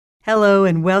Hello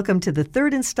and welcome to the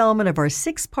third installment of our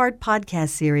 6-part podcast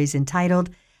series entitled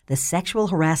The Sexual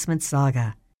Harassment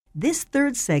Saga. This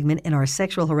third segment in our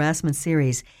sexual harassment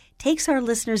series takes our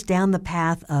listeners down the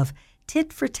path of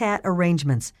tit-for-tat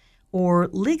arrangements, or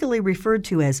legally referred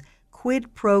to as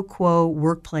quid pro quo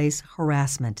workplace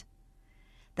harassment.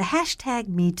 The hashtag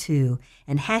 #MeToo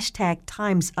and hashtag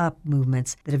Time's Up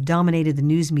movements that have dominated the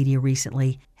news media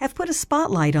recently have put a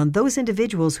spotlight on those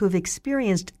individuals who have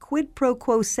experienced quid pro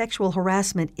quo sexual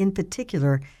harassment in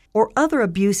particular, or other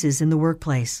abuses in the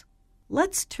workplace.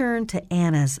 Let's turn to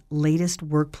Anna's latest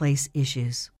workplace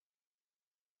issues.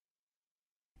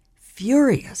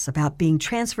 Furious about being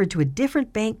transferred to a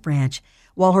different bank branch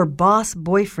while her boss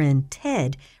boyfriend,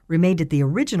 Ted, remained at the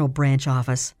original branch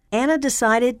office, Anna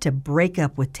decided to break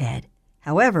up with Ted.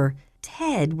 However,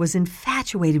 Ted was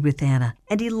infatuated with Anna,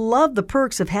 and he loved the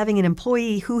perks of having an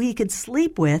employee who he could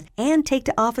sleep with and take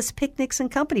to office picnics and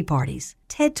company parties.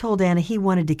 Ted told Anna he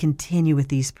wanted to continue with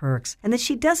these perks and that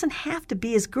she doesn't have to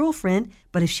be his girlfriend,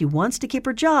 but if she wants to keep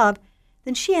her job,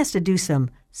 then she has to do some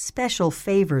special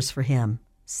favors for him,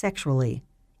 sexually.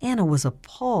 Anna was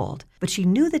appalled, but she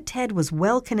knew that Ted was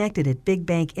well connected at big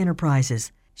bank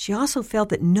enterprises. She also felt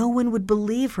that no one would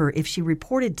believe her if she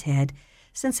reported Ted,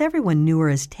 since everyone knew her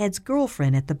as Ted's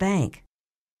girlfriend at the bank.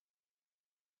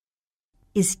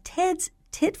 Is Ted's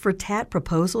tit-for-tat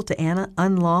proposal to Anna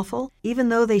unlawful, even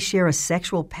though they share a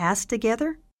sexual past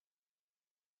together?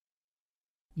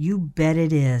 You bet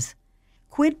it is.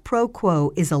 Quid pro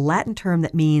quo is a Latin term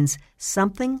that means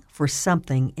something for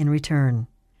something in return.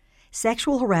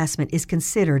 Sexual harassment is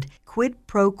considered quid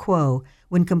pro quo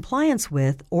when compliance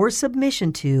with or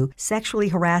submission to sexually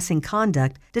harassing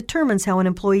conduct determines how an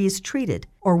employee is treated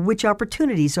or which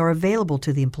opportunities are available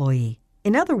to the employee.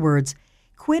 In other words,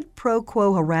 quid pro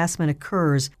quo harassment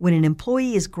occurs when an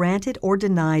employee is granted or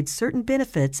denied certain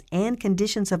benefits and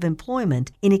conditions of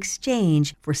employment in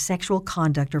exchange for sexual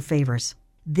conduct or favors.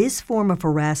 This form of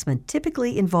harassment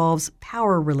typically involves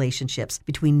power relationships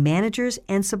between managers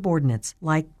and subordinates,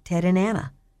 like Ted and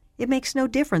Anna. It makes no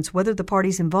difference whether the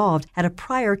parties involved had a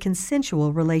prior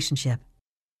consensual relationship.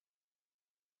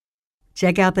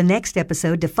 Check out the next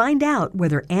episode to find out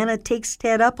whether Anna takes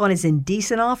Ted up on his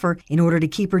indecent offer in order to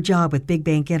keep her job with big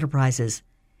bank enterprises.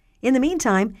 In the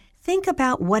meantime, think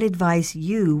about what advice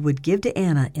you would give to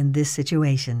Anna in this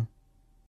situation.